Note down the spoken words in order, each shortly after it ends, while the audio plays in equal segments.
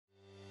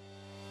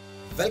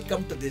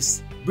Welcome to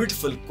this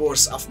beautiful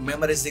course of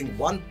memorizing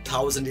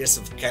 1000 years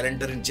of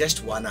calendar in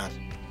just 1 hour.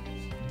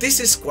 This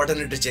is Squadron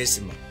Leader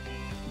Jayasimha,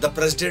 the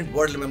President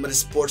World Memory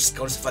Sports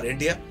Council for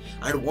India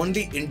and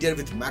only India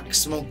with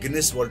maximum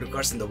Guinness World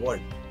Records in the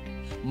world.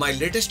 My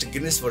latest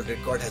Guinness World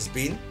Record has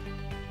been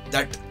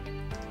that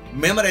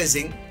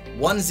memorizing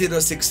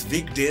 106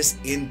 weekdays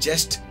in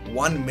just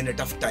 1 minute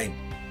of time.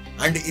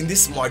 And in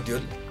this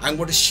module, I'm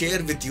going to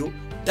share with you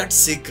that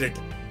secret,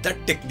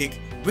 that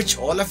technique which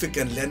all of you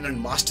can learn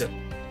and master.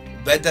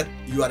 Whether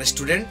you are a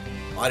student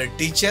or a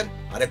teacher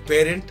or a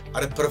parent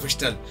or a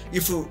professional,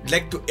 if you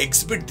like to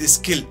exhibit this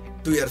skill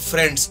to your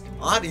friends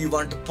or you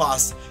want to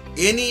pass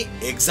any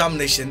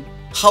examination,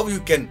 how you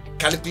can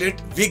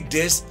calculate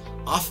weekdays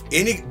of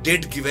any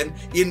date given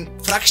in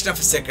fraction of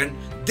a second,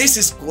 this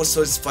is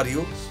course for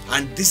you,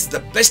 and this is the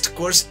best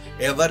course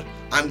ever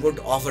I'm going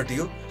to offer to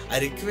you. I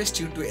request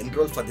you to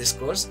enroll for this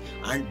course,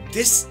 and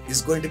this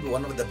is going to be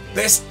one of the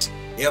best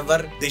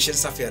ever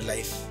decisions of your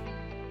life.